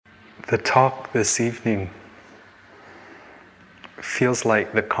The talk this evening feels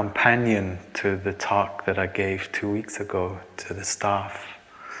like the companion to the talk that I gave 2 weeks ago to the staff.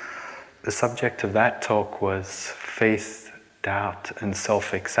 The subject of that talk was faith, doubt, and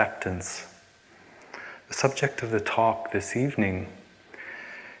self-acceptance. The subject of the talk this evening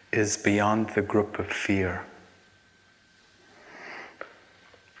is beyond the grip of fear.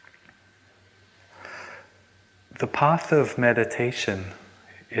 The path of meditation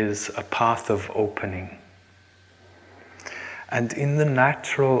is a path of opening. And in the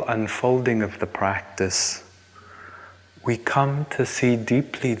natural unfolding of the practice, we come to see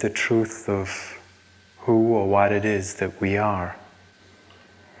deeply the truth of who or what it is that we are.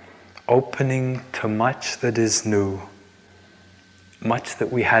 Opening to much that is new, much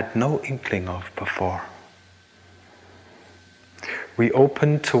that we had no inkling of before. We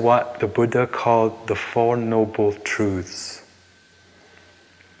open to what the Buddha called the Four Noble Truths.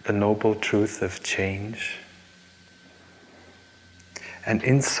 The noble truth of change. And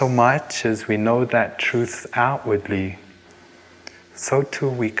in so much as we know that truth outwardly, so too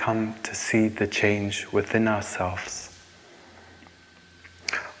we come to see the change within ourselves.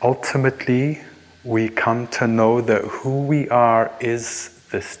 Ultimately, we come to know that who we are is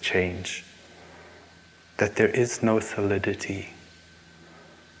this change, that there is no solidity,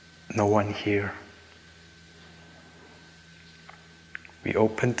 no one here. We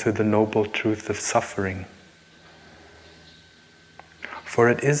open to the noble truth of suffering. For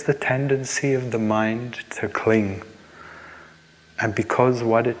it is the tendency of the mind to cling. And because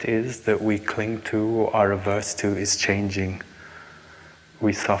what it is that we cling to or are averse to is changing,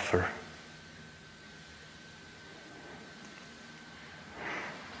 we suffer.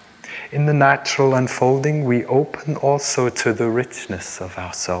 In the natural unfolding, we open also to the richness of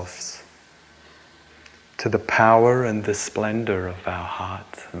ourselves, to the power and the splendor of our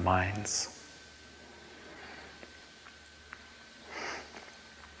hearts and minds.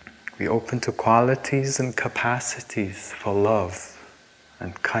 We open to qualities and capacities for love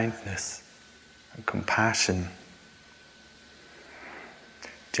and kindness and compassion,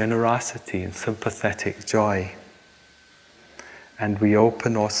 generosity and sympathetic joy. And we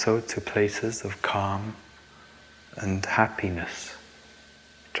open also to places of calm and happiness,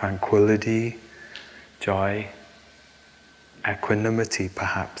 tranquility, joy, equanimity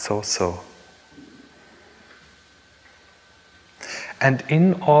perhaps also. And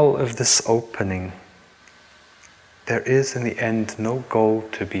in all of this opening, there is in the end no goal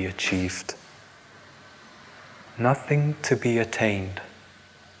to be achieved, nothing to be attained.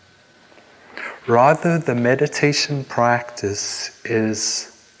 Rather, the meditation practice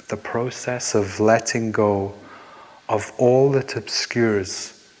is the process of letting go of all that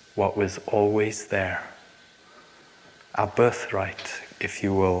obscures what was always there. Our birthright, if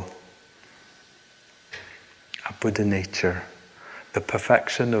you will, our Buddha nature, the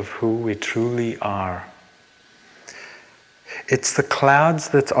perfection of who we truly are. It's the clouds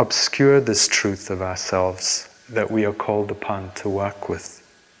that obscure this truth of ourselves that we are called upon to work with.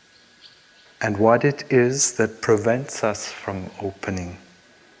 And what it is that prevents us from opening,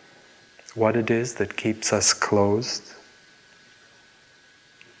 what it is that keeps us closed,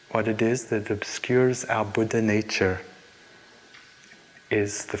 what it is that obscures our Buddha nature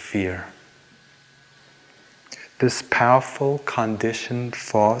is the fear. This powerful conditioned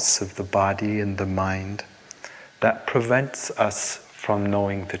force of the body and the mind that prevents us from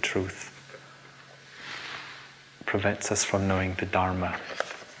knowing the truth, prevents us from knowing the Dharma.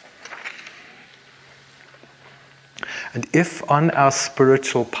 And if on our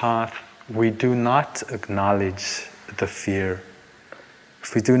spiritual path we do not acknowledge the fear,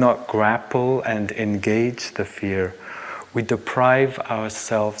 if we do not grapple and engage the fear, we deprive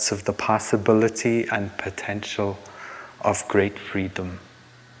ourselves of the possibility and potential of great freedom.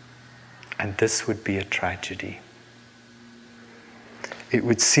 And this would be a tragedy. It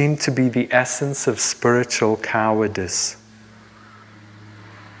would seem to be the essence of spiritual cowardice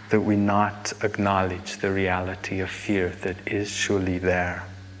that we not acknowledge the reality of fear that is surely there.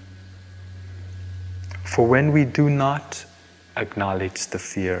 For when we do not acknowledge the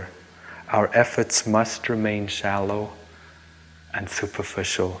fear, our efforts must remain shallow and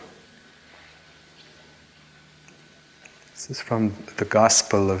superficial. This is from the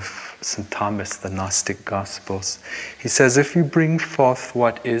Gospel of St. Thomas, the Gnostic Gospels. He says, if you bring forth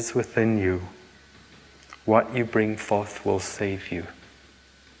what is within you, what you bring forth will save you.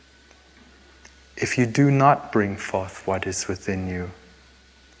 If you do not bring forth what is within you,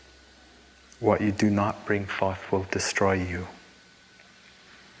 what you do not bring forth will destroy you.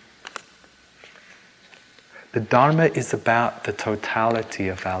 The Dharma is about the totality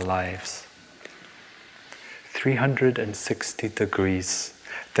of our lives. 360 degrees.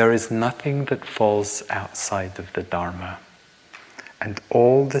 There is nothing that falls outside of the Dharma. And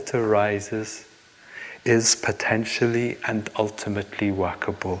all that arises is potentially and ultimately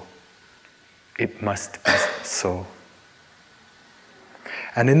workable. It must be so.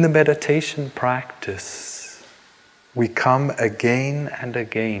 And in the meditation practice, we come again and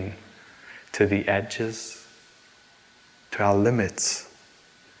again to the edges, to our limits,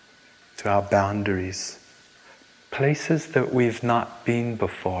 to our boundaries, places that we've not been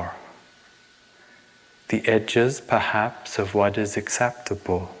before. The edges, perhaps, of what is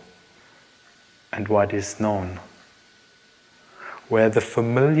acceptable and what is known. Where the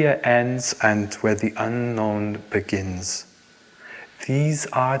familiar ends and where the unknown begins. These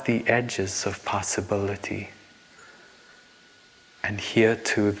are the edges of possibility. And here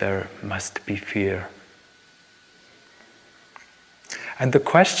too there must be fear. And the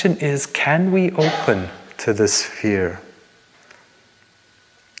question is, can we open to this fear?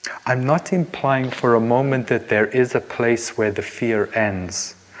 I'm not implying for a moment that there is a place where the fear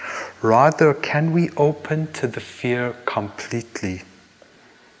ends. Rather, can we open to the fear completely?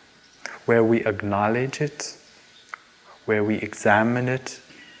 Where we acknowledge it, where we examine it,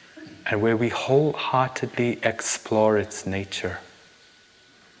 and where we wholeheartedly explore its nature.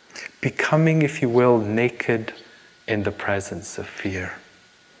 Becoming, if you will, naked in the presence of fear.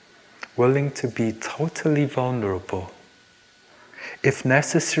 Willing to be totally vulnerable. If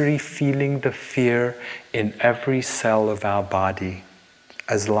necessary, feeling the fear in every cell of our body,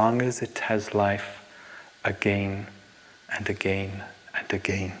 as long as it has life, again and again and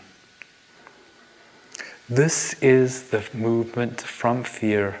again. This is the movement from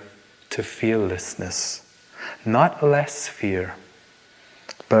fear to fearlessness. Not less fear,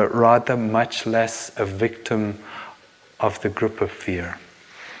 but rather much less a victim of the grip of fear.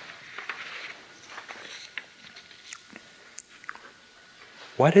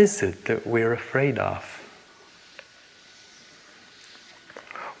 What is it that we're afraid of?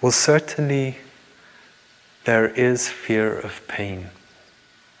 Well, certainly there is fear of pain.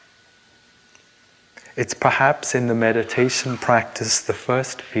 It's perhaps in the meditation practice the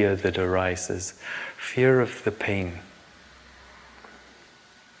first fear that arises, fear of the pain.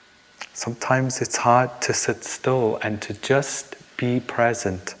 Sometimes it's hard to sit still and to just be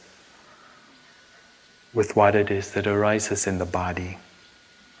present with what it is that arises in the body.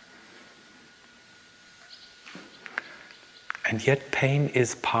 And yet pain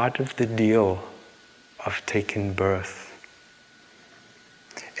is part of the deal of taking birth.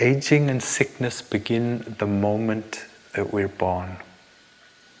 Aging and sickness begin the moment that we're born.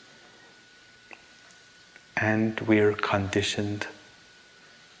 And we're conditioned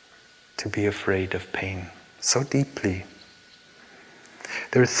to be afraid of pain so deeply.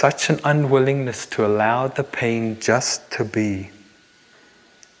 There is such an unwillingness to allow the pain just to be.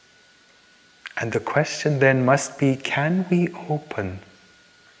 And the question then must be, can we open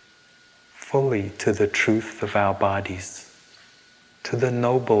fully to the truth of our bodies? To the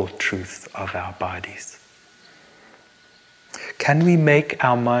noble truth of our bodies? Can we make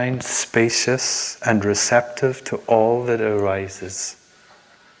our minds spacious and receptive to all that arises?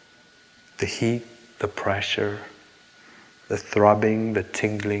 The heat, the pressure, the throbbing, the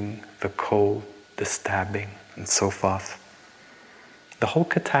tingling, the cold, the stabbing, and so forth. The whole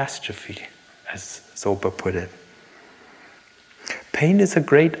catastrophe, as Zoba put it. Pain is a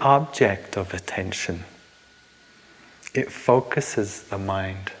great object of attention. It focuses the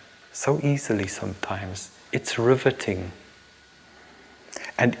mind so easily sometimes. It's riveting.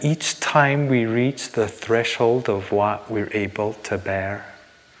 And each time we reach the threshold of what we're able to bear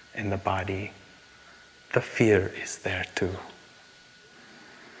in the body, the fear is there too.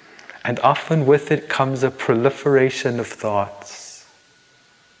 And often with it comes a proliferation of thoughts.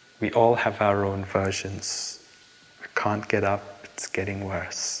 We all have our own versions. We can't get up, it's getting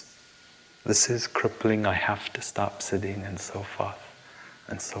worse. This is crippling, I have to stop sitting, and so forth,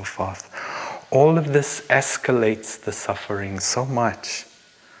 and so forth. All of this escalates the suffering so much,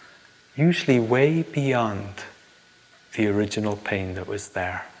 usually way beyond the original pain that was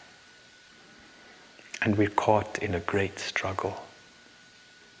there. And we're caught in a great struggle.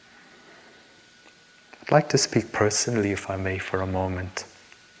 I'd like to speak personally, if I may, for a moment.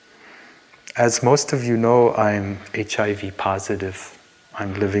 As most of you know, I'm HIV positive.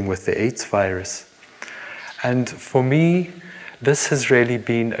 I'm living with the AIDS virus. And for me, this has really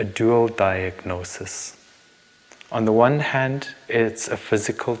been a dual diagnosis. On the one hand, it's a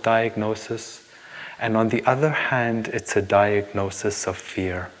physical diagnosis, and on the other hand, it's a diagnosis of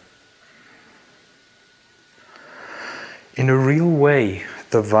fear. In a real way,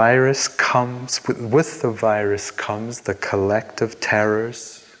 the virus comes, with the virus comes the collective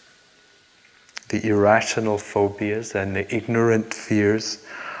terrors, the irrational phobias and the ignorant fears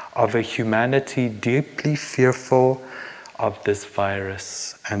of a humanity deeply fearful of this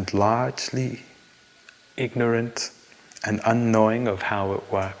virus and largely ignorant and unknowing of how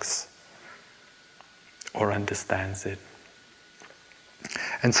it works or understands it.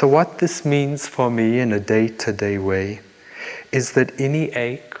 And so what this means for me in a day-to-day way is that any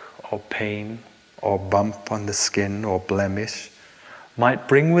ache or pain or bump on the skin or blemish might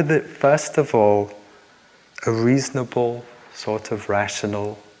bring with it, first of all, a reasonable, sort of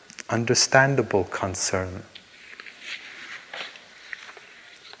rational, understandable concern.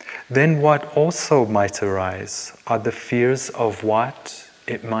 Then what also might arise are the fears of what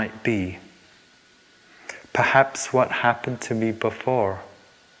it might be. Perhaps what happened to me before,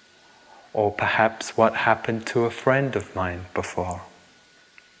 or perhaps what happened to a friend of mine before.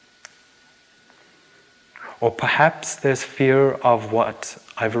 Or perhaps there's fear of what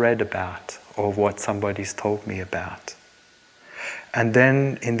I've read about, or what somebody's told me about. And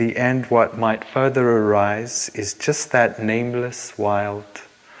then in the end, what might further arise is just that nameless, wild,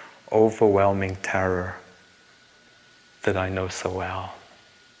 overwhelming terror that I know so well.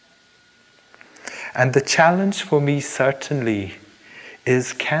 And the challenge for me certainly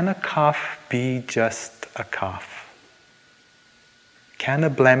is, can a cough be just a cough? Can a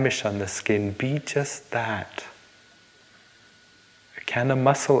blemish on the skin be just that? Can a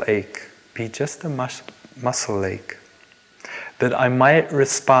muscle ache be just a muscle ache? That I might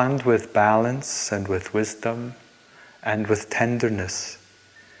respond with balance and with wisdom and with tenderness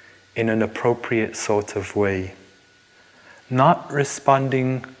in an appropriate sort of way, not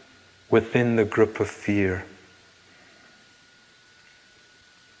responding within the grip of fear.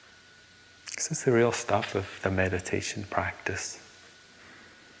 This is the real stuff of the meditation practice.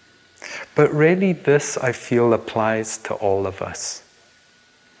 But really this, I feel, applies to all of us.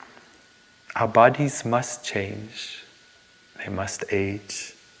 Our bodies must change, they must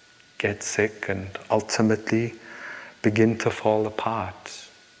age, get sick, and ultimately begin to fall apart.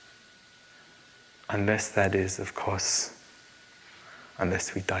 Unless that is, of course,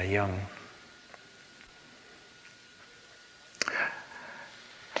 unless we die young.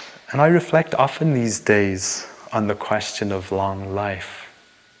 And I reflect often these days on the question of long life.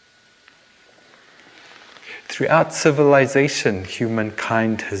 Throughout civilization,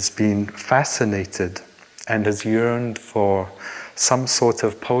 humankind has been fascinated and has yearned for some sort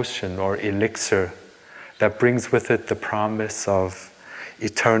of potion or elixir that brings with it the promise of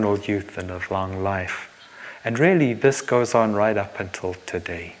eternal youth and of long life. And really, this goes on right up until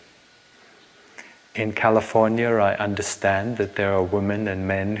today. In California, I understand that there are women and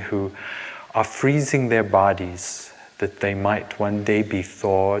men who are freezing their bodies that they might one day be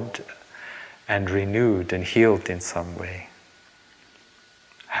thawed and renewed and healed in some way.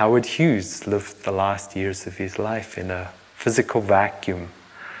 Howard Hughes lived the last years of his life in a physical vacuum,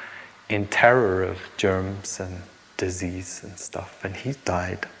 in terror of germs and disease and stuff, and he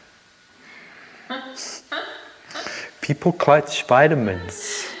died. People clutch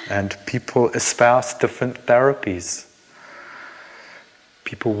vitamins and people espouse different therapies.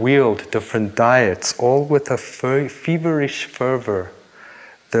 People wield different diets, all with a feverish fervor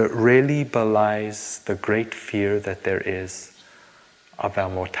that really belies the great fear that there is of our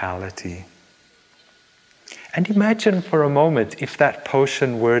mortality. And imagine for a moment if that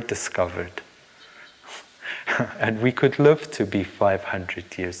potion were discovered and we could live to be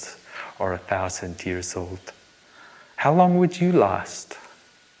 500 years or 1,000 years old. How long would you last?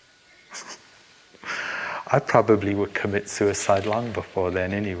 I probably would commit suicide long before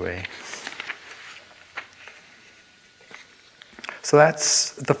then anyway. So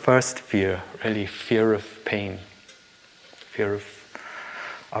that's the first fear, really, fear of pain, fear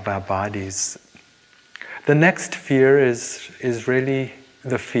of our bodies. The next fear is really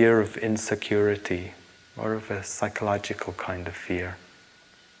the fear of insecurity, or of a psychological kind of fear.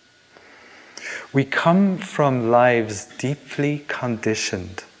 We come from lives deeply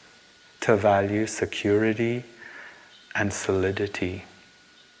conditioned to value security and solidity.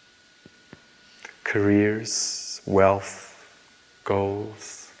 Careers, wealth,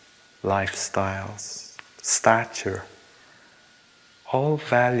 goals, lifestyles, stature, all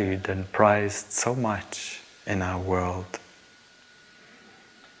valued and prized so much in our world.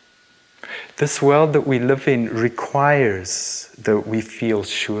 This world that we live in requires that we feel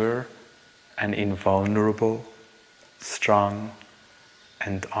sure and invulnerable, strong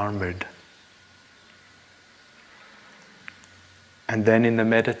and armored. And then in the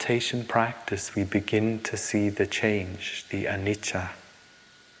meditation practice, we begin to see the change, the anicca.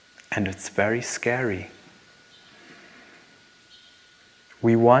 And it's very scary.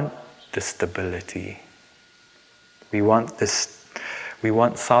 We want the stability. We want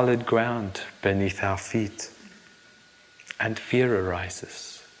solid ground beneath our feet. And fear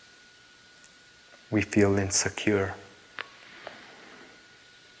arises. We feel insecure.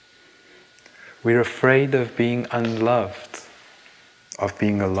 We're afraid of being unloved, of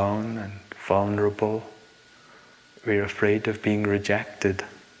being alone and vulnerable. We're afraid of being rejected.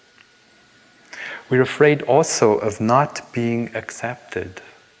 We're afraid also of not being accepted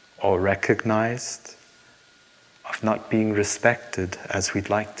or recognized, of not being respected as we'd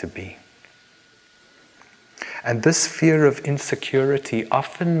like to be. And this fear of insecurity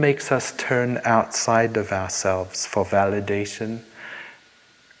often makes us turn outside of ourselves for validation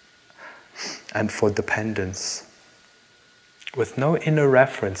and for dependence, with no inner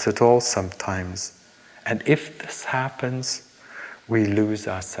reference at all sometimes. And if this happens, we lose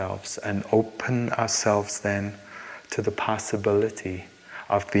ourselves and open ourselves then to the possibility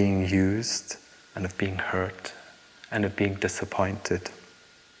of being used and of being hurt and of being disappointed.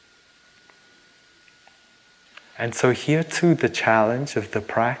 And so here too the challenge of the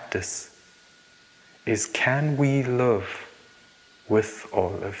practice is, can we live with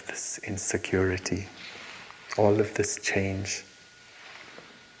all of this insecurity, all of this change?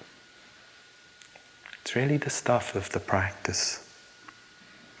 It's really the stuff of the practice.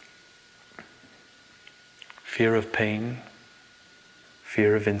 Fear of pain,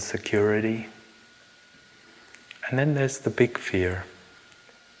 fear of insecurity, and then there's the big fear,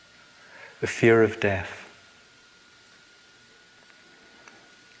 the fear of death.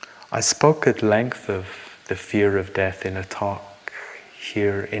 I spoke at length of the fear of death in a talk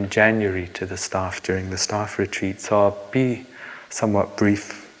here in January to the staff during the staff retreat, so I'll be somewhat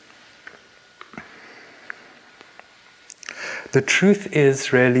brief. The truth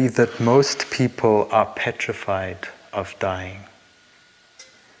is really that most people are petrified of dying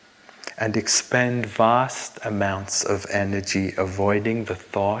and expend vast amounts of energy avoiding the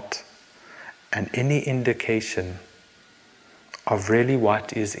thought and any indication of really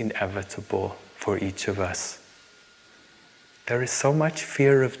what is inevitable for each of us. There is so much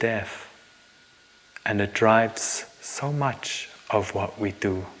fear of death, and it drives so much of what we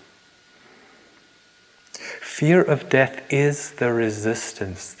do. Fear of death is the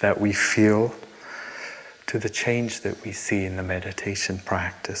resistance that we feel to the change that we see in the meditation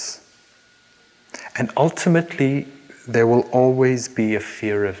practice. And ultimately, there will always be a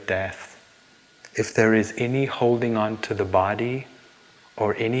fear of death if there is any holding on to the body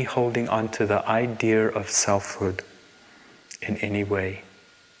or any holding on to the idea of selfhood in any way.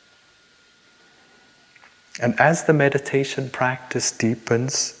 And as the meditation practice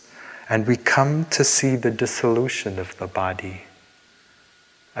deepens and we come to see the dissolution of the body,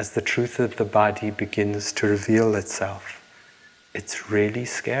 as the truth of the body begins to reveal itself, it's really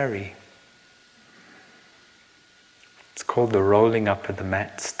scary. It's called the rolling up of the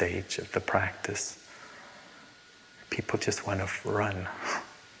mat stage of the practice. People just want to run.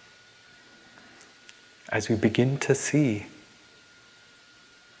 As we begin to see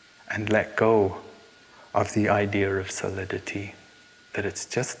and let go of the idea of solidity, that it's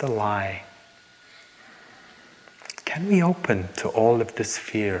just a lie, can we open to all of this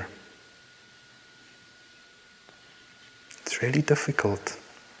fear? It's really difficult.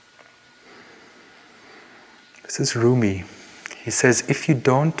 This is Rumi. He says, if you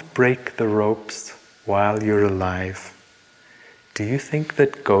don't break the ropes while you're alive, do you think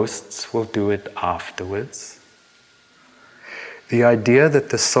that ghosts will do it afterwards? The idea that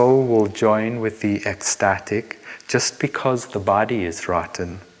the soul will join with the ecstatic just because the body is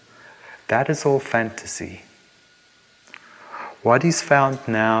rotten, that is all fantasy. What is found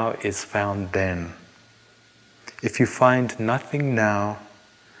now is found then. If you find nothing now,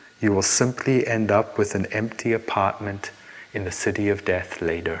 you will simply end up with an empty apartment in the city of death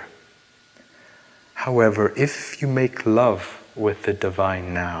later. However, if you make love with the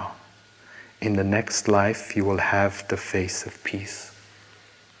divine now, in the next life you will have the face of peace.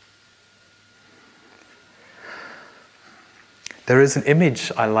 There is an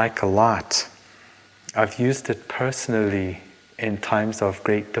image I like a lot. I've used it personally in times of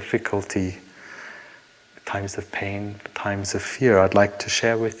great difficulty, times of pain, times of fear. I'd like to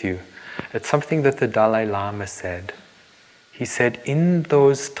share with you. It's something that the Dalai Lama said. He said, in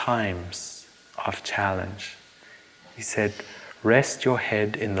those times of challenge, he said, rest your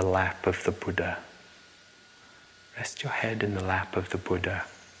head in the lap of the Buddha. Rest your head in the lap of the Buddha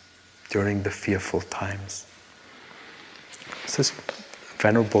during the fearful times. This is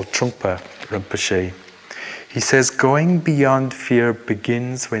Venerable Trungpa Rinpoche. He says, going beyond fear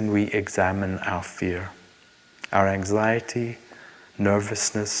begins when we examine our fear, our anxiety,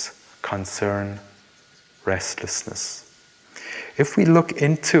 nervousness, concern, restlessness. If we look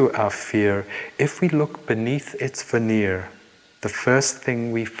into our fear, if we look beneath its veneer, the first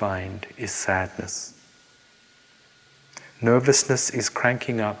thing we find is sadness. Nervousness is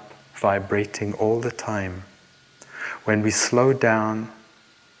cranking up, vibrating all the time. When we slow down,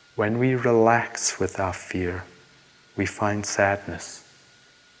 when we relax with our fear, we find sadness,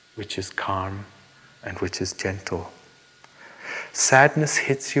 which is calm and which is gentle. Sadness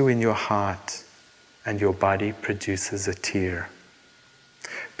hits you in your heart, and your body produces a tear.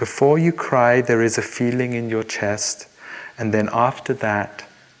 Before you cry, there is a feeling in your chest, and then after that,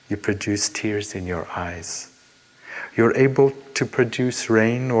 you produce tears in your eyes. You're able to produce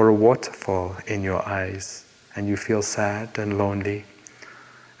rain or a waterfall in your eyes, and you feel sad and lonely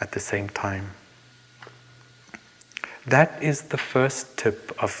at the same time. That is the first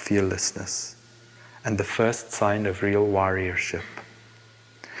tip of fearlessness, and the first sign of real warriorship.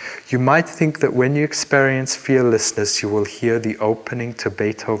 You might think that when you experience fearlessness, you will hear the opening to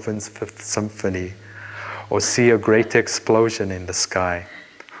Beethoven's Fifth Symphony or see a great explosion in the sky.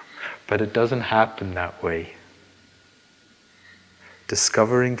 But it doesn't happen that way.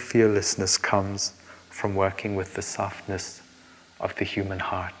 Discovering fearlessness comes from working with the softness of the human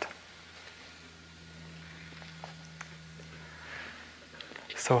heart.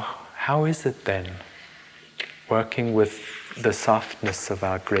 So how is it then, working with the softness of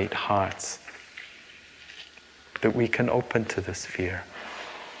our great hearts, that we can open to this fear?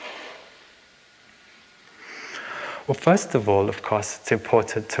 Well, first of all, of course, it's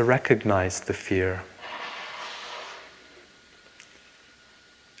important to recognize the fear.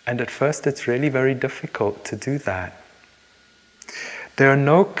 And at first, it's really very difficult to do that. There are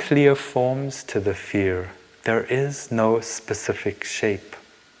no clear forms to the fear. There is no specific shape.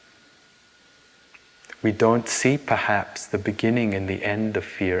 We don't see, perhaps, the beginning and the end of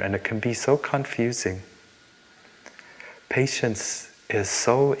fear, and it can be so confusing. Patience is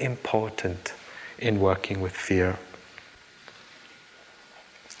so important in working with fear.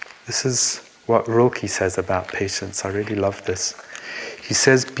 This is what Rilke says about patience. I really love this. He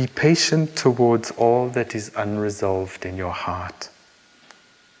says, be patient towards all that is unresolved in your heart.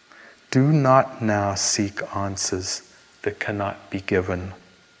 Do not now seek answers that cannot be given,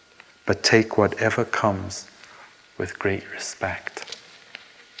 but take whatever comes with great respect.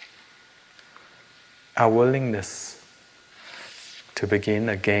 Our willingness to begin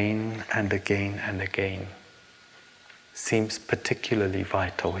again and again and again seems particularly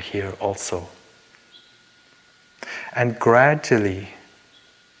vital here also. And gradually,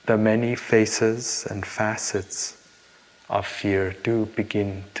 the many faces and facets of fear do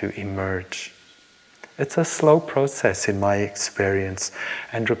begin to emerge. It's a slow process in my experience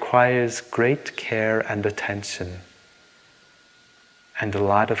and requires great care and attention and a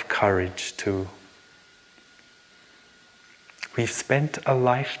lot of courage too. We've spent a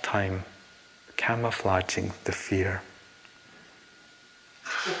lifetime camouflaging the fear.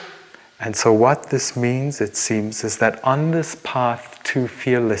 And so what this means, it seems, is that on this path to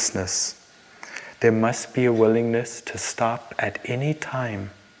fearlessness, there must be a willingness to stop at any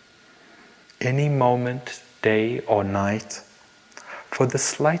time, any moment, day or night, for the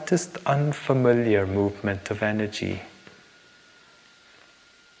slightest unfamiliar movement of energy,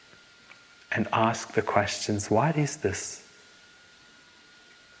 and ask the questions, what is this?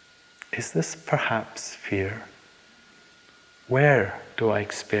 Is this perhaps fear? Where do I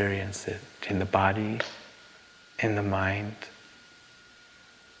experience it? In the body? In the mind?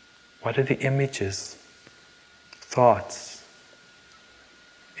 What are the images? Thoughts?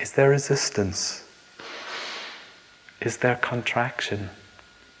 Is there resistance? Is there contraction?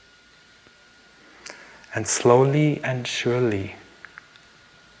 And slowly and surely,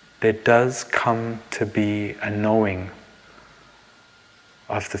 there does come to be a knowing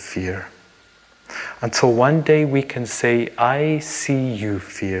of the fear. Until one day we can say, I see you,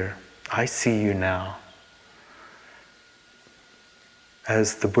 fear. I see you now.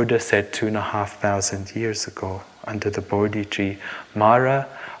 As the Buddha said 2,500 years ago under the Bodhi tree, Mara,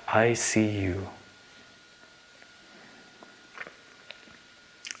 I see you.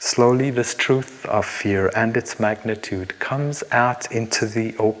 Slowly this truth of fear and its magnitude comes out into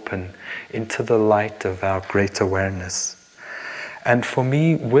the open, into the light of our great awareness. And for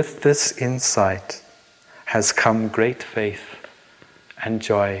me, with this insight has come great faith and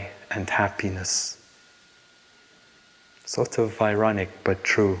joy and happiness. Sort of ironic, but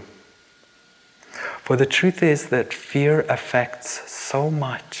true. For the truth is that fear affects so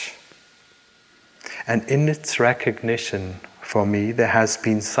much. And in its recognition, for me, there has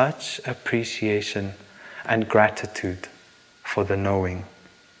been such appreciation and gratitude for the knowing.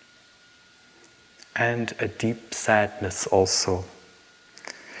 And a deep sadness also.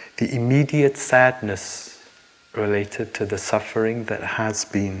 The immediate sadness related to the suffering that has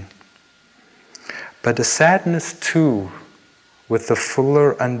been. But a sadness too, with the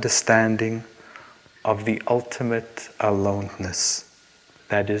fuller understanding of the ultimate aloneness.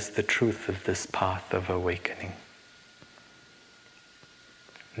 That is the truth of this path of awakening.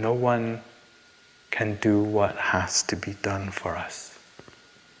 No one can do what has to be done for us.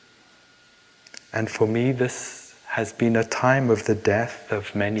 And for me, this has been a time of the death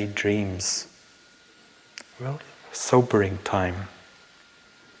of many dreams. Well, sobering time.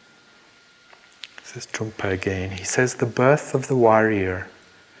 This is Trungpa again. He says, the birth of the warrior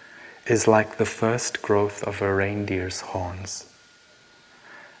is like the first growth of a reindeer's horns.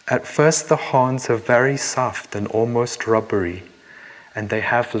 At first the horns are very soft and almost rubbery, and they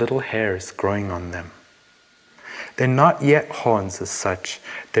have little hairs growing on them. They're not yet horns as such,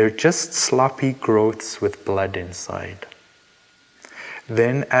 they're just sloppy growths with blood inside.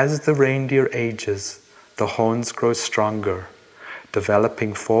 Then as the reindeer ages, the horns grow stronger,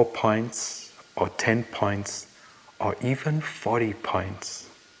 developing 4 points, or 10 points, or even 40 points.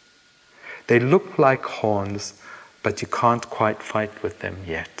 They look like horns, but you can't quite fight with them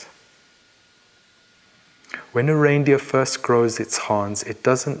yet. When a reindeer first grows its horns, it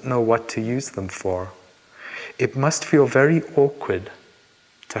doesn't know what to use them for. It must feel very awkward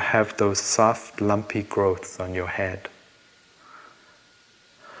to have those soft, lumpy growths on your head.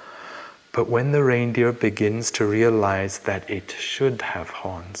 But when the reindeer begins to realize that it should have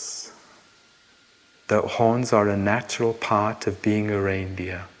horns, that horns are a natural part of being a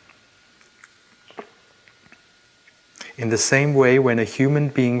reindeer. In the same way, when a human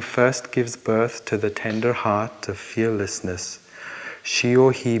being first gives birth to the tender heart of fearlessness, she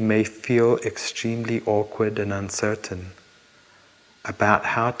or he may feel extremely awkward and uncertain about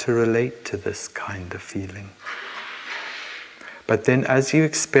how to relate to this kind of feeling. But then as you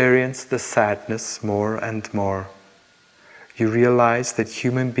experience the sadness more and more, you realize that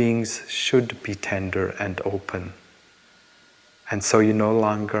human beings should be tender and open. And so you no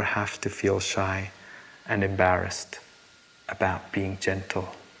longer have to feel shy and embarrassed about being gentle.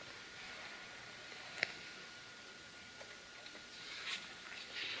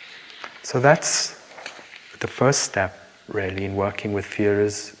 So that's the first step, really, in working with fear,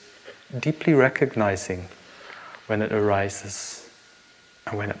 is deeply recognizing when it arises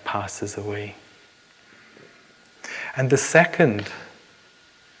and when it passes away. And the second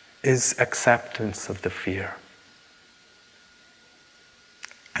is acceptance of the fear.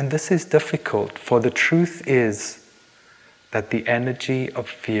 And this is difficult, for the truth is that the energy of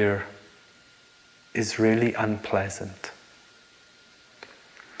fear is really unpleasant.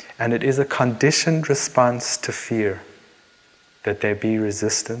 And it is a conditioned response to fear that there be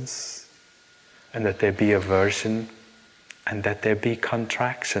resistance, and that there be aversion, and that there be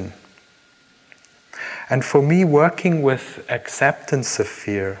contraction. And for me, working with acceptance of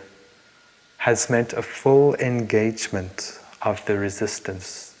fear has meant a full engagement of the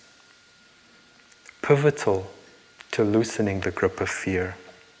resistance, pivotal to loosening the grip of fear.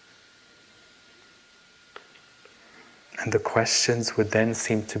 And the questions would then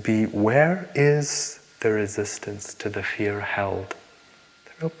seem to be, where is the resistance to the fear held?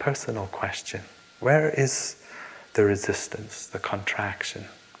 The real personal question. Where is the resistance, the contraction?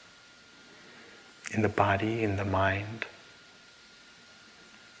 In the body, in the mind,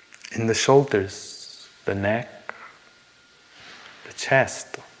 in the shoulders, the neck, the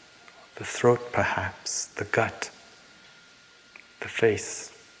chest, the throat perhaps, the gut, the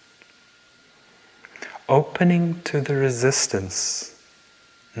face. Opening to the resistance,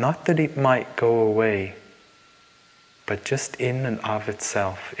 not that it might go away, but just in and of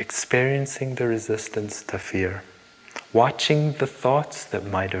itself, experiencing the resistance to fear, watching the thoughts that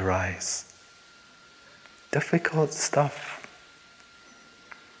might arise. Difficult stuff.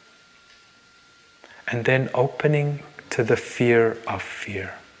 And then opening to the fear of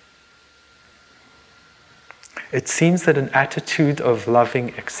fear. It seems that an attitude of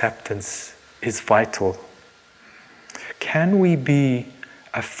loving acceptance is vital. Can we be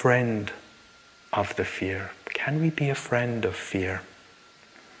a friend of the fear? Can we be a friend of fear?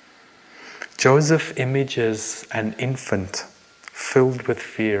 Joseph images an infant filled with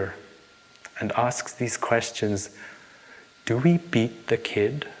fear and asks these questions: do we beat the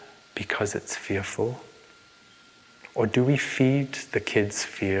kid because it's fearful? Or do we feed the kid's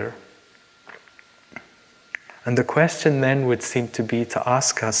fear? And the question then would seem to be to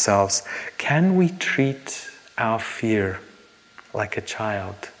ask ourselves, can we treat our fear like a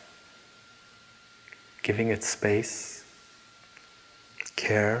child, giving it space,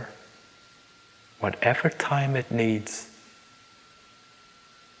 care, whatever time it needs,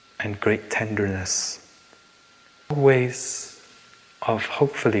 and great tenderness. Ways of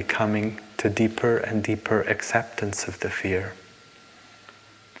hopefully coming to deeper and deeper acceptance of the fear.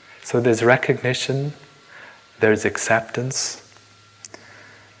 So there's recognition, there's acceptance.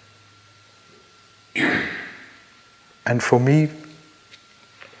 And for me,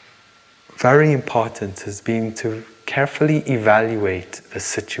 very important has been to carefully evaluate the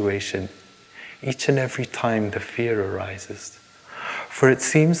situation each and every time the fear arises. For it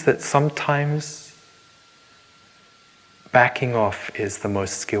seems that sometimes backing off is the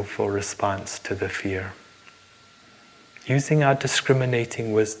most skillful response to the fear. Using our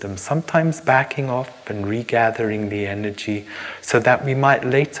discriminating wisdom, sometimes backing off and regathering the energy so that we might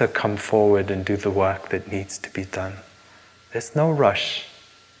later come forward and do the work that needs to be done. There's no rush.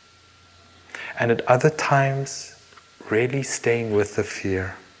 And at other times, really staying with the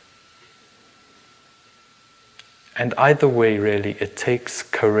fear. And either way, really, it takes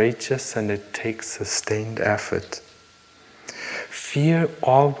courageous and it takes sustained effort. Fear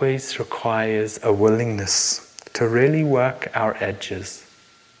always requires a willingness to really work our edges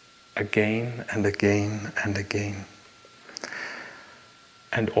again and again and again.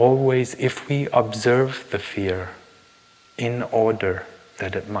 And always, if we observe the fear in order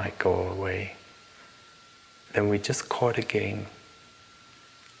that it might go away, then we just caught again.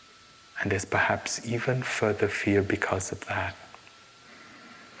 And there's perhaps even further fear because of that.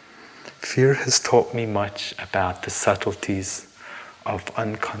 Fear has taught me much about the subtleties of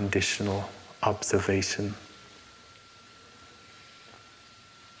unconditional observation.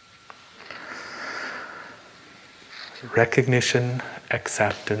 Recognition,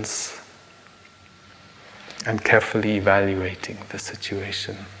 acceptance, and carefully evaluating the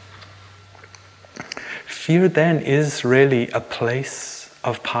situation. Fear then is really a place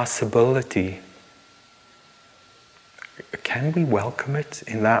of possibility. Can we welcome it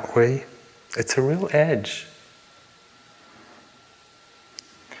in that way? It's a real edge.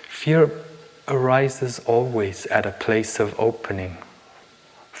 Fear arises always at a place of opening.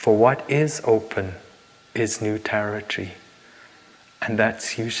 For what is open is new territory. And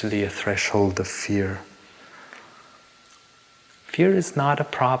that's usually a threshold of fear. Fear is not a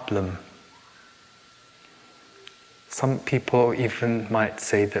problem. Some people even might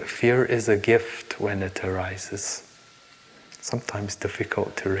say that fear is a gift when it arises. Sometimes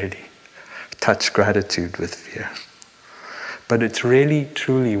difficult to really touch gratitude with fear. But it's really,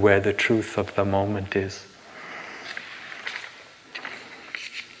 truly where the truth of the moment is.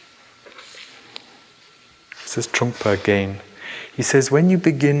 This is Trungpa again. He says, when you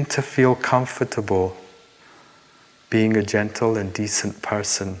begin to feel comfortable being a gentle and decent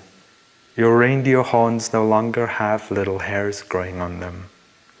person, your reindeer horns no longer have little hairs growing on them.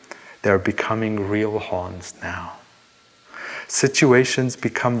 They're becoming real horns now. Situations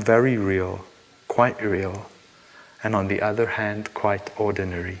become very real, quite real, and on the other hand, quite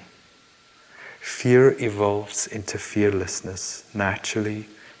ordinary. Fear evolves into fearlessness, naturally,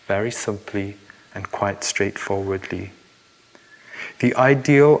 very simply, and quite straightforwardly. The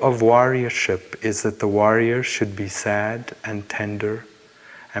ideal of warriorship is that the warrior should be sad and tender,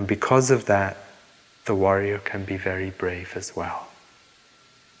 and because of that, the warrior can be very brave as well.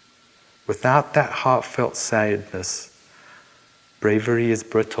 Without that heartfelt sadness, bravery is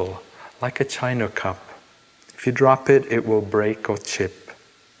brittle, like a china cup. If you drop it, it will break or chip.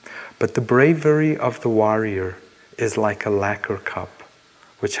 But the bravery of the warrior is like a lacquer cup,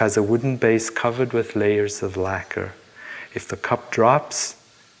 which has a wooden base covered with layers of lacquer. If the cup drops,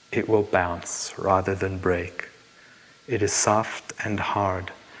 it will bounce rather than break. It is soft and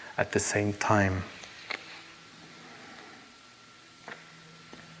hard at the same time.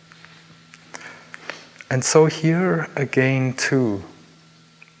 And so here again too,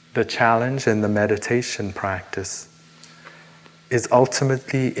 the challenge in the meditation practice is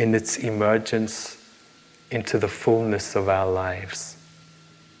ultimately in its emergence into the fullness of our lives.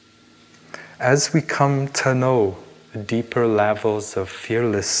 As we come to know the deeper levels of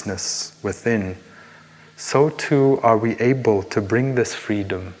fearlessness within, so too are we able to bring this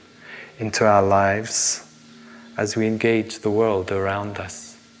freedom into our lives as we engage the world around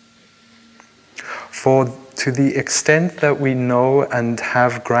us. For to the extent that we know and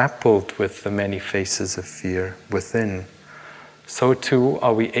have grappled with the many faces of fear within, so too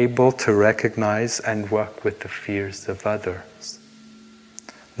are we able to recognize and work with the fears of others.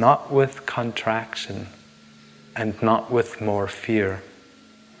 Not with contraction, and not with more fear,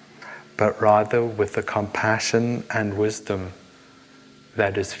 but rather with the compassion and wisdom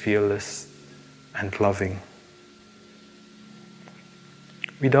that is fearless and loving.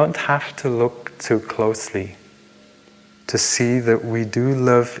 We don't have to look too closely to see that we do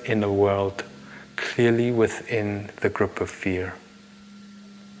live in a world clearly within the grip of fear.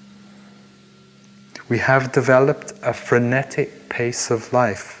 We have developed a frenetic pace of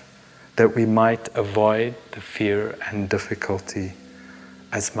life that we might avoid the fear and difficulty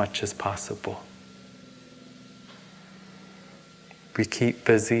as much as possible. We keep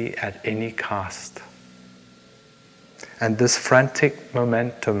busy at any cost. And this frantic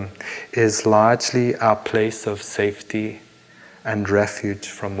momentum is largely our place of safety and refuge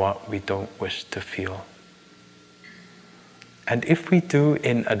from what we don't wish to feel. And if we do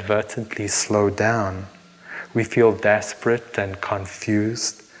inadvertently slow down, we feel desperate and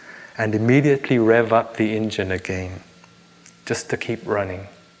confused and immediately rev up the engine again, just to keep running.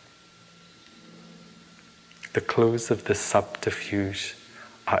 The clues of the subterfuge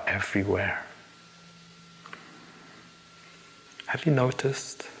are everywhere. Have you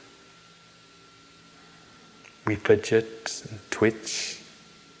noticed? We fidget and twitch.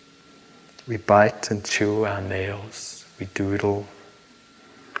 We bite and chew our nails. We doodle.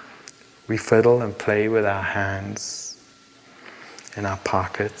 We fiddle and play with our hands. In our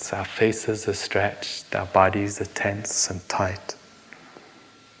pockets, our faces are stretched, our bodies are tense and tight,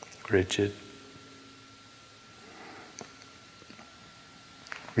 rigid.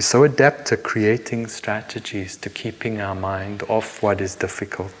 We're so adept at creating strategies to keeping our mind off what is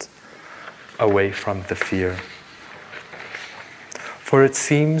difficult, away from the fear. For it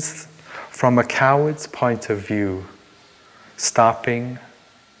seems, from a coward's point of view, stopping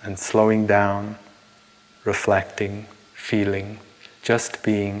and slowing down, reflecting, feeling, just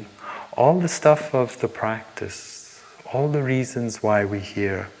being, all the stuff of the practice, all the reasons why we're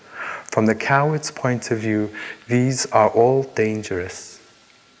here. From the coward's point of view, these are all dangerous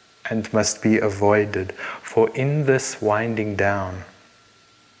and must be avoided, for in this winding down,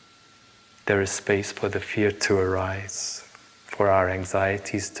 there is space for the fear to arise, for our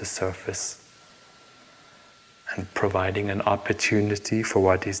anxieties to surface, and providing an opportunity for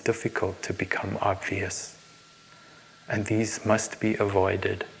what is difficult to become obvious. And these must be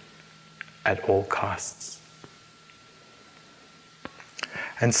avoided at all costs.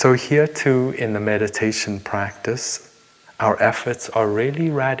 And so here too, in the meditation practice, our efforts are really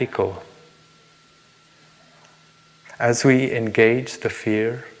radical. As we engage the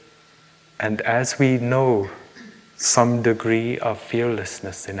fear, and as we know some degree of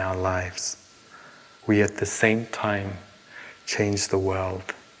fearlessness in our lives, we at the same time change the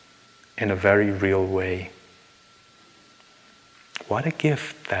world in a very real way. What a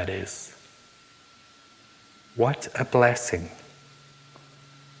gift that is. What a blessing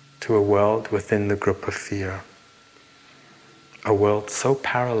to a world within the grip of fear. A world so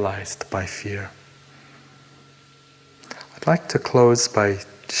paralyzed by fear. I'd like to close by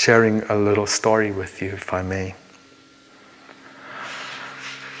sharing a little story with you, if I may.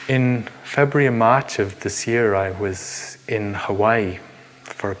 In February and March of this year, I was in Hawaii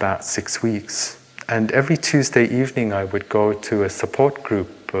for about 6 weeks. And every Tuesday evening, I would go to a support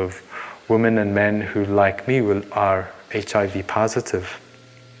group of women and men who, like me, are HIV positive.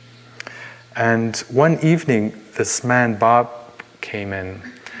 And one evening, this man, Bob, came in,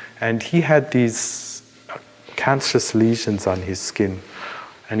 and he had these cancerous lesions on his skin,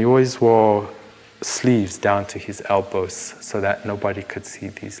 and he always wore sleeves down to his elbows so that nobody could see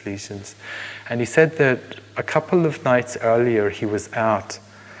these lesions. And he said that a couple of nights earlier he was out,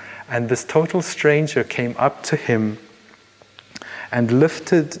 and this total stranger came up to him and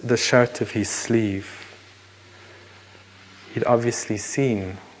lifted the shirt of his sleeve. He'd obviously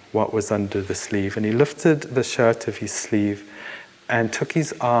seen what was under the sleeve, and he lifted the shirt of his sleeve and took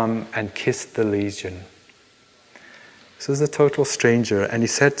his arm and kissed the lesion. This was a total stranger, and he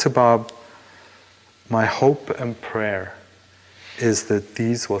said to Bob, "My hope and prayer is that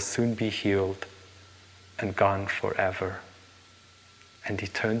these will soon be healed and gone forever." And he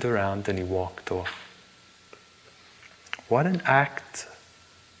turned around and he walked off. What an act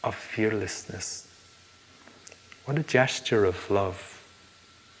of fearlessness. What a gesture of love.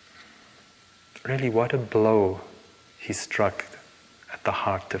 Really, what a blow he struck at the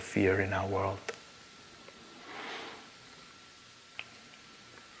heart of fear in our world.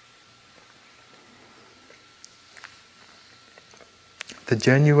 The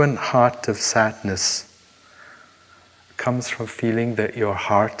genuine heart of sadness comes from feeling that your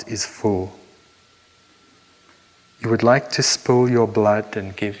heart is full. You would like to spill your blood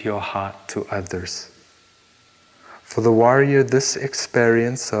and give your heart to others. For the warrior, this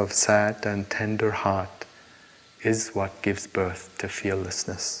experience of sad and tender heart is what gives birth to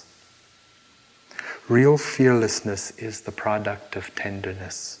fearlessness. Real fearlessness is the product of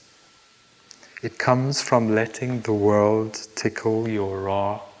tenderness. It comes from letting the world tickle your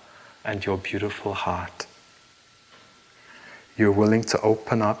raw and your beautiful heart. You're willing to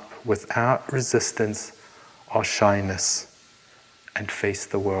open up without resistance or shyness and face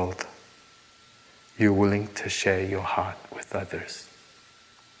the world. You're willing to share your heart with others.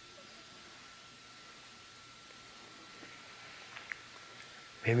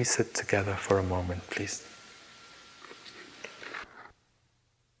 May we sit together for a moment, please.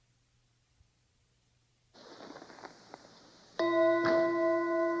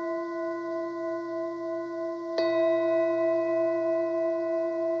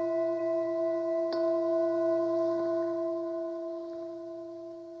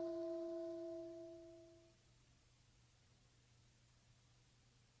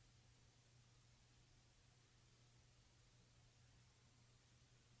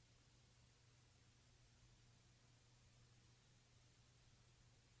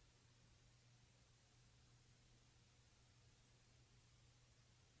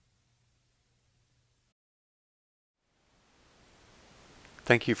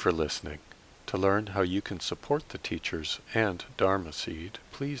 Thank you for listening. To learn how you can support the teachers and Dharma Seed,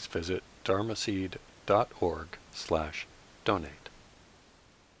 please visit dharmaseed.org/donate.